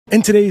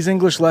In today's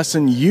English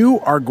lesson, you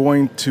are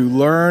going to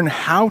learn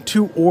how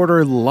to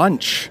order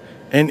lunch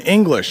in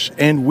English,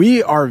 and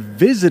we are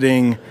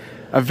visiting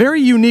a very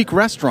unique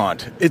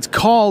restaurant. It's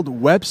called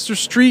Webster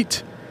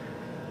Street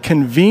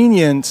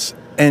Convenience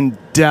and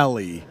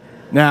Deli.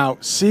 Now,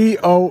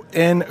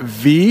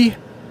 CONV,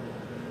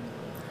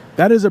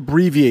 that is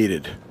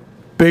abbreviated.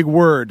 Big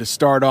word to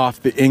start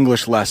off the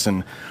English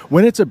lesson.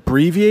 When it's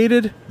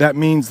abbreviated, that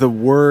means the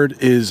word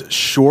is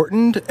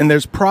shortened and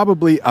there's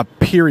probably a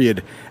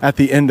period at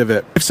the end of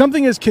it. If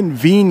something is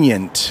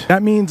convenient,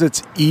 that means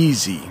it's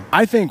easy.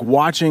 I think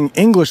watching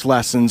English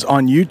lessons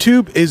on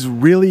YouTube is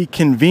really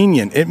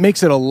convenient. It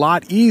makes it a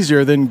lot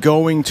easier than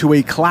going to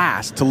a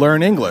class to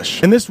learn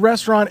English. And this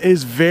restaurant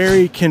is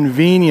very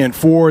convenient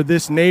for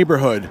this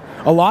neighborhood.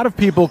 A lot of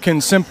people can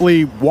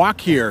simply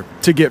walk here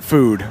to get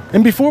food.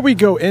 And before we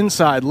go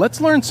inside, let's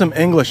learn some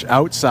English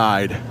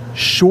outside.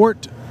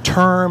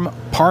 Short-term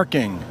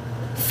parking.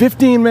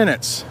 15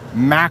 minutes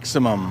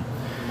maximum.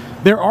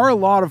 There are a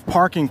lot of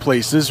parking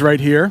places right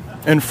here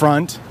in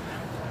front,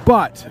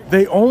 but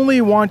they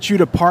only want you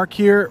to park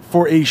here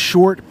for a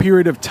short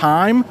period of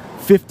time,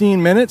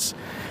 15 minutes.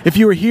 If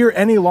you were here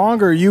any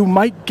longer, you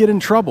might get in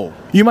trouble.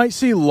 You might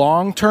see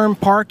long-term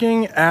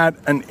parking at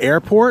an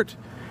airport.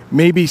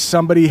 Maybe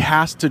somebody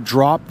has to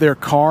drop their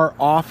car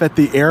off at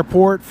the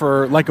airport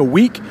for like a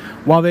week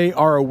while they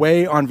are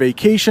away on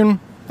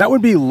vacation. That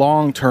would be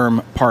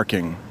long-term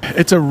parking.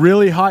 It's a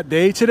really hot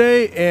day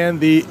today and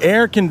the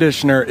air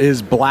conditioner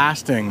is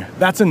blasting.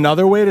 That's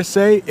another way to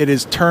say it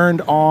is turned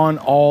on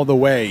all the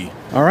way.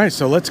 All right,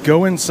 so let's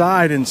go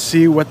inside and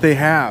see what they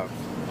have.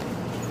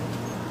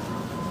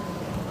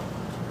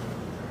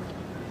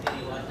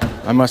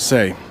 I must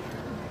say,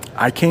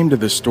 I came to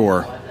this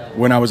store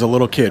when I was a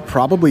little kid,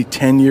 probably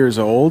 10 years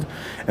old,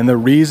 and the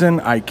reason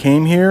I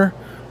came here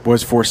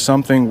was for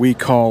something we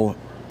call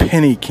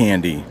penny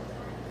candy.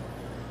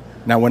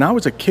 Now, when I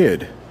was a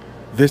kid,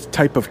 this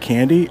type of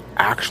candy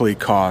actually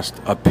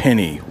cost a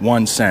penny,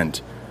 1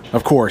 cent.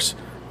 Of course,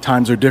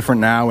 times are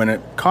different now and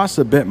it costs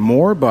a bit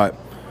more, but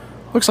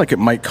looks like it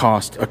might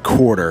cost a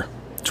quarter,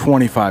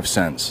 25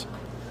 cents.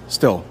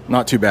 Still,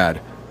 not too bad.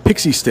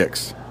 Pixie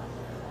Stix.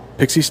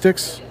 Pixie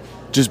Stix,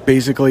 just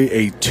basically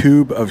a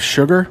tube of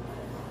sugar.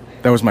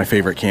 That was my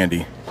favorite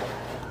candy.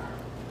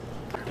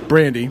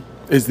 Brandy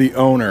is the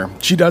owner.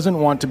 She doesn't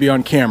want to be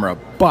on camera,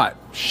 but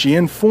she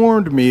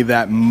informed me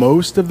that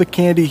most of the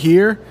candy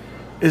here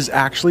is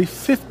actually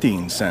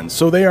 15 cents.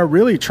 So they are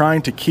really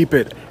trying to keep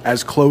it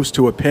as close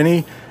to a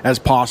penny as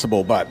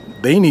possible, but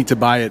they need to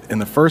buy it in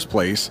the first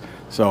place.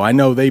 So I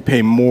know they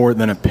pay more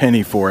than a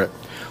penny for it.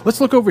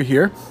 Let's look over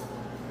here.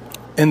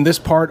 In this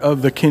part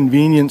of the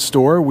convenience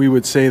store, we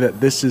would say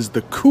that this is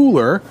the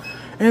cooler.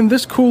 And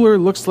this cooler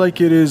looks like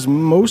it is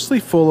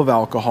mostly full of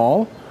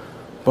alcohol,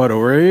 but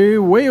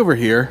way over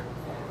here,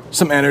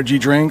 some energy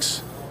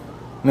drinks,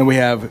 and then we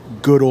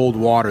have good old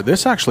water.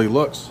 This actually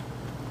looks,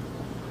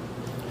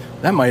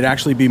 that might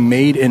actually be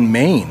made in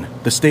Maine,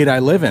 the state I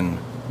live in,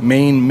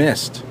 Maine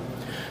Mist.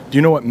 Do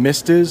you know what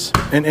mist is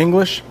in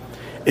English?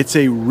 It's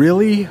a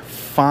really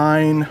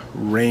fine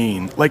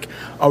rain, like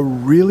a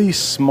really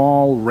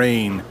small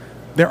rain.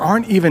 There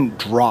aren't even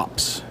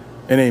drops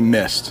in a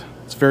mist.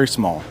 It's very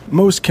small.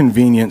 Most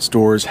convenience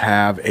stores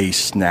have a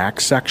snack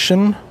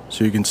section.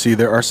 So you can see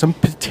there are some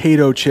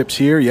potato chips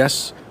here.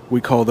 Yes, we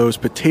call those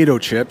potato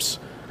chips.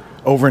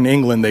 Over in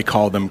England, they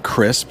call them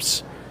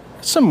crisps.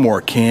 Some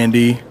more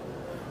candy.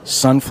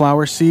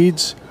 Sunflower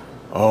seeds.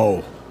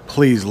 Oh,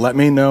 please let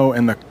me know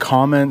in the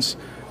comments.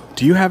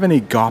 Do you have any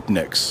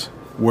Gopniks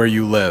where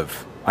you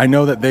live? I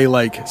know that they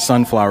like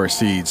sunflower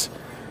seeds.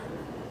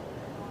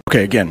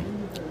 Okay, again,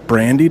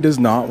 Brandy does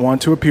not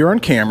want to appear on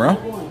camera.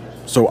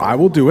 So I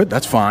will do it,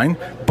 that's fine.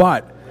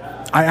 But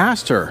I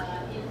asked her,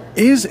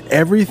 is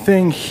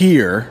everything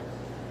here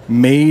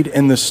made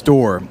in the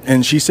store?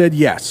 And she said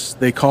yes.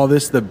 They call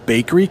this the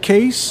bakery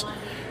case.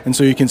 And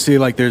so you can see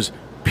like there's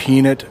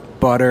peanut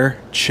butter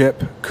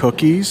chip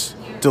cookies,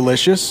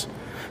 delicious.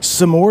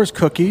 S'mores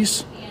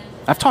cookies.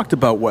 I've talked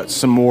about what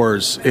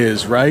s'mores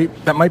is, right?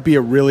 That might be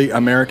a really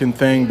American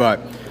thing, but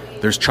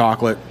there's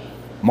chocolate,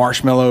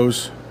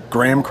 marshmallows,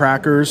 graham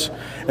crackers,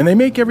 and they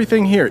make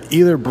everything here.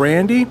 Either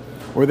Brandy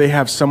or they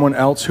have someone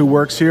else who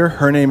works here.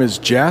 Her name is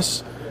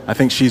Jess. I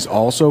think she's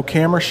also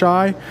camera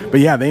shy.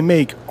 But yeah, they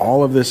make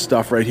all of this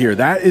stuff right here.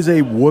 That is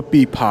a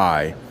whoopie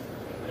pie.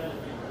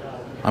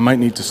 I might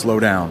need to slow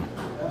down.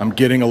 I'm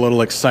getting a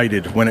little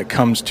excited when it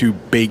comes to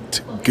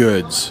baked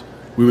goods.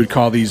 We would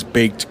call these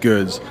baked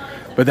goods.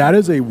 But that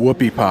is a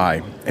whoopie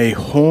pie, a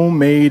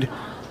homemade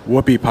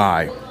whoopie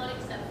pie.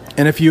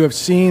 And if you have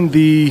seen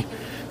the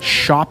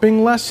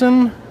shopping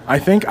lesson, I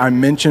think I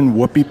mentioned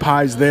whoopie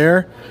pies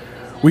there.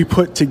 We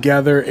put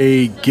together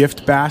a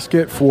gift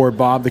basket for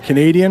Bob the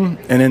Canadian,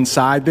 and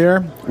inside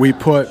there, we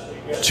put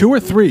 2 or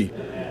 3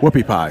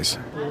 whoopie pies.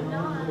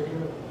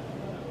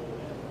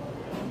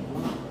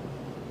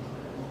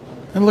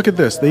 And look at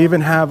this, they even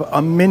have a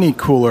mini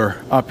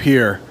cooler up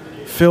here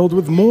filled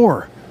with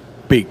more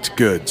baked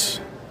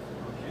goods.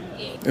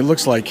 It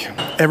looks like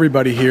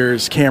everybody here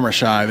is camera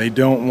shy. They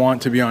don't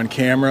want to be on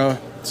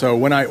camera. So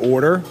when I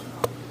order,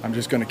 I'm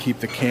just going to keep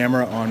the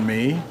camera on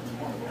me.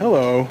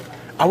 Hello.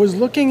 I was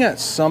looking at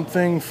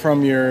something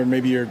from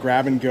maybe your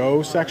grab and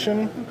go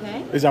section.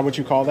 Okay. Is that what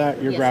you call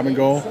that? Your Yes, grab and it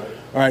go? is.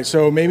 All right,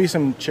 so maybe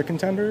some chicken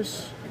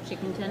tenders?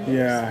 Chicken tenders.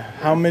 Yeah.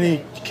 How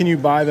many can you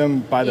buy them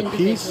by the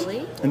piece?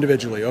 Individually.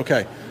 Individually.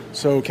 Okay.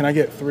 So can I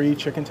get 3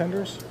 chicken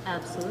tenders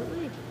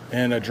Absolutely.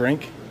 and a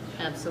drink?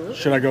 Absolutely.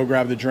 Should I go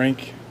grab the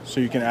drink so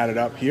you can add it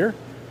up here?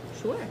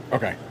 Sure.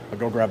 Okay, I'll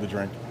go grab the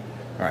drink.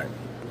 All right.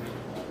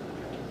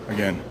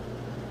 Again,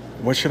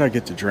 what should I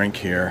get to drink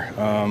here?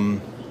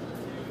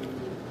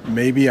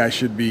 Maybe I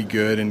should be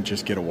good and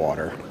just get a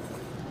water.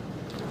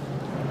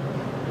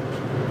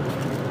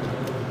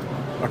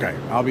 Okay,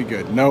 I'll be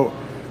good. No,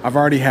 I've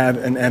already had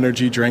an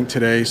energy drink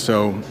today,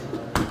 so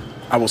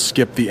I will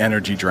skip the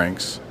energy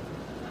drinks.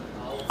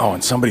 Oh,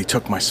 and somebody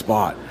took my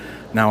spot.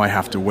 Now I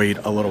have to wait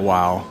a little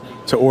while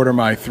to order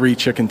my 3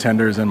 chicken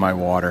tenders and my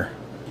water.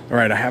 All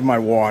right, I have my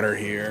water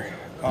here.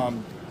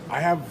 I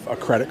have a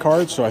credit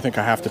card, so I think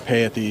I have to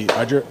pay at the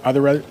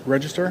other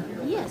register.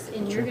 Yes,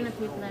 and you're going to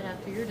pay for that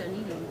after you're done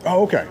eating.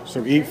 Oh, okay.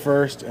 So eat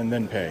first and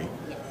then pay.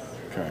 Yes.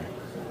 Okay.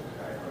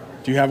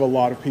 Do you have a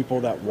lot of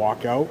people that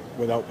walk out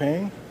without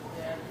paying?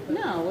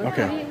 No, we're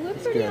Okay, we're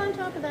that's pretty good. on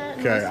top of that.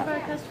 And Okay. Most of our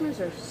customers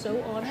are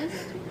so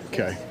honest.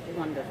 Okay. It's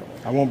wonderful.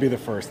 I won't be the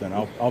first then.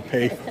 I'll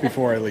pay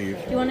before I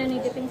leave. Do you want any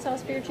dipping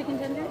sauce for your chicken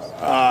tenders?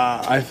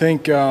 I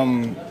think,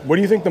 what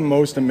do you think the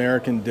most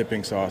American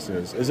dipping sauce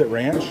is? Is it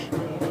ranch?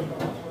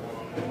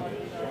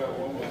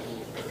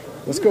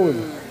 Let's go with,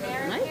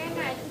 Nice.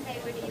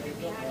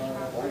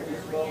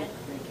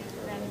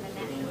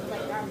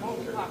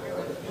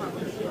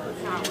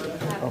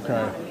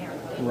 okay,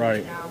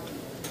 right.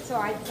 So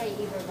I'd say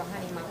either the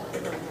honey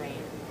mustard or ranch.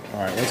 All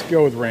right, let's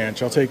go with ranch.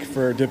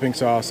 For dipping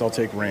sauce, I'll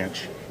take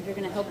ranch. You're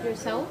going to help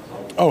yourself.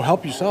 Oh,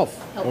 help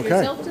yourself. Help Okay.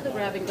 yourself to the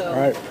grab and go. All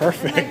right, Unless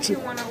perfect. you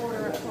want to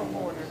order a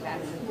full order,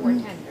 that's 4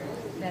 tenders,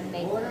 then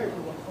they will do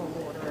a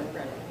full order of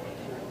bread.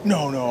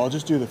 No, I'll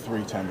just do the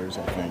 3 tenders,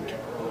 I think.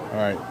 All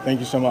right, thank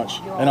you so much.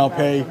 And I'll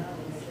pay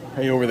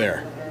over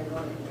there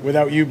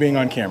without you being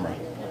on camera.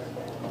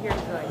 You're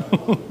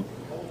good.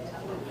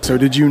 So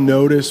did you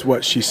notice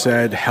what she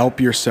said, help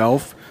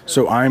yourself?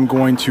 So I'm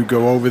going to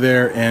go over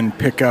there and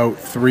pick out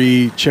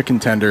 3 chicken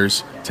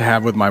tenders to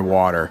have with my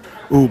water.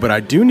 Ooh, but I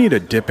do need a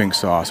dipping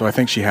sauce, so I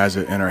think she has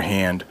it in her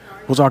hand.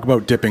 We'll talk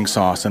about dipping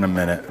sauce in a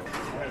minute.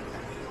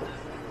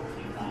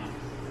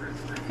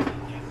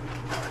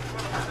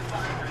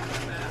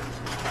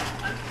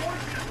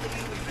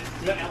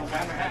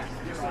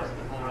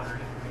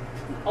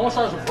 I want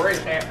size of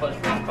braised hat, but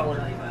it's different color.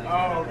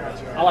 Oh,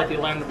 gotcha. I like the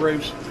Atlanta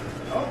Brews.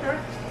 Okay.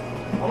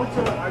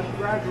 I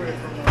graduated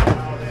from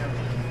Alabama.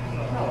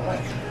 Oh,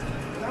 nice.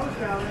 I was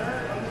down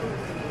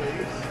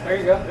there. There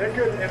you go. They're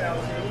good in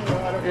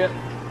Alabama.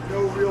 Yeah.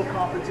 No real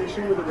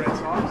competition with the Red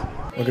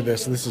Sox. Look at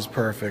this. This is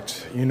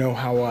perfect. You know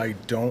how I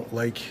don't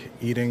like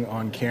eating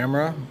on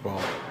camera?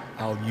 Well,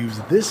 I'll use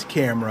this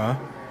camera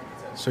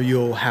so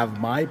you'll have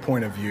my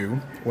point of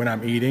view when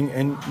I'm eating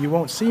and you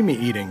won't see me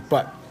eating.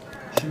 But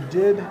she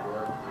did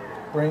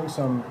bring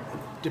some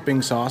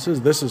dipping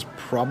sauces. This is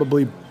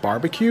probably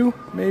barbecue,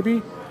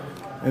 maybe.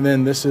 And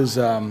then this is,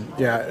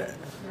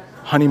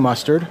 honey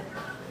mustard.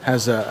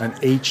 Has an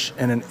H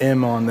and an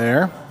M on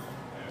there.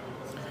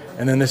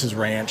 And then this is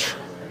ranch.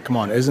 Come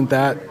on, isn't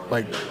that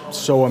like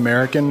so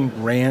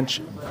American?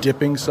 Ranch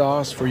dipping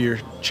sauce for your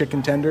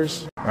chicken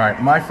tenders. All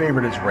right, my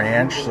favorite is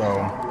ranch, so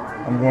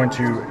I'm going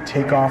to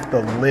take off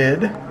the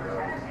lid.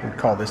 We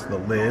call this the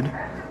lid.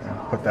 And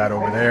put that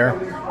over there.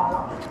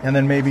 And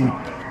then maybe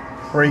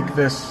break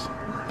this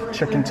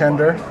chicken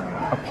tender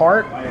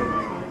apart.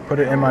 Put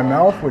it in my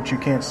mouth, which you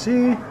can't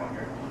see.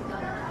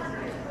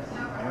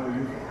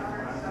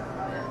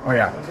 Oh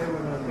yeah,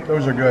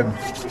 those are good.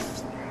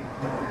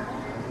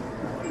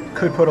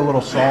 Could put a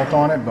little salt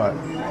on it, but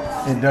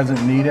it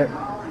doesn't need it.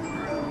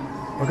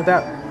 Look at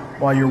that.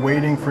 While you're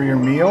waiting for your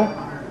meal,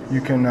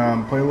 you can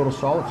play a little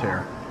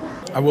solitaire.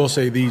 I will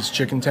say these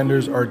chicken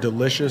tenders are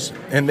delicious,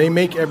 and they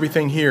make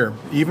everything here,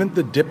 even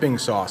the dipping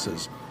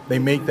sauces. They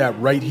make that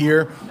right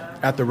here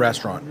at the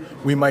restaurant.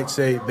 We might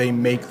say they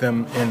make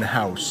them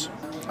in-house.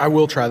 I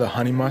will try the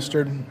honey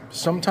mustard.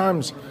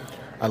 Sometimes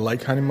I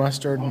like honey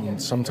mustard,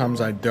 and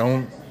sometimes I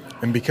don't.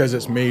 And because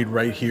it's made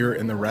right here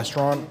in the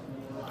restaurant,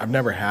 I've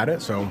never had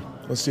it, so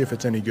let's see if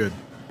it's any good.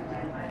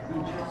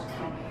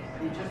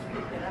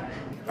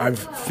 I've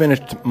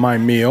finished my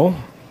meal.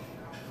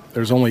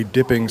 There's only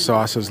dipping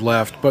sauces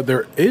left, but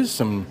there is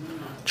some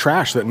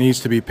trash that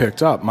needs to be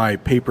picked up. My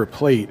paper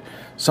plate.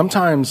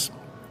 Sometimes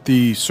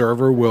the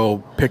server will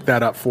pick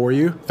that up for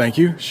you. Thank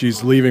you.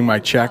 She's leaving my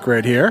check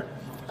right here.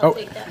 I'll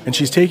take that. And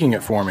she's taking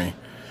it for me.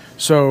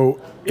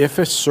 So if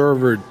a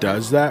server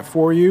does that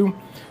for you,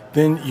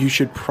 then you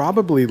should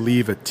probably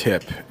leave a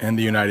tip in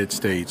the United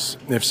States.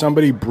 If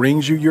somebody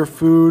brings you your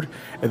food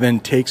and then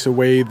takes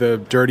away the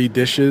dirty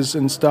dishes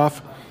and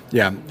stuff,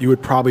 yeah, you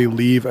would probably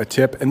leave a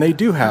tip. And they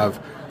do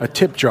have a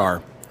tip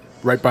jar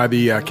right by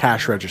the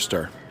cash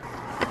register.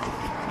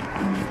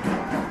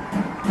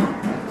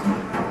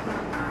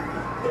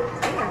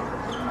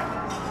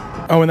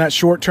 Oh, and that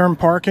short-term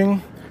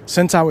parking,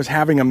 since I was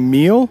having a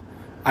meal,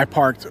 I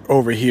parked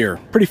over here,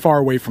 pretty far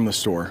away from the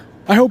store.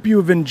 I hope you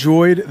have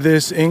enjoyed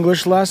this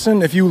English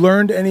lesson. If you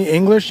learned any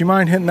English, you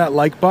mind hitting that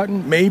like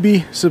button,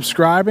 maybe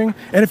subscribing.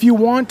 And if you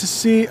want to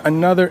see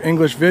another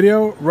English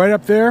video, right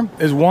up there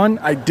is one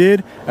I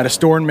did at a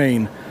store in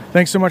Maine.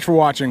 Thanks so much for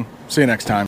watching. See you next time.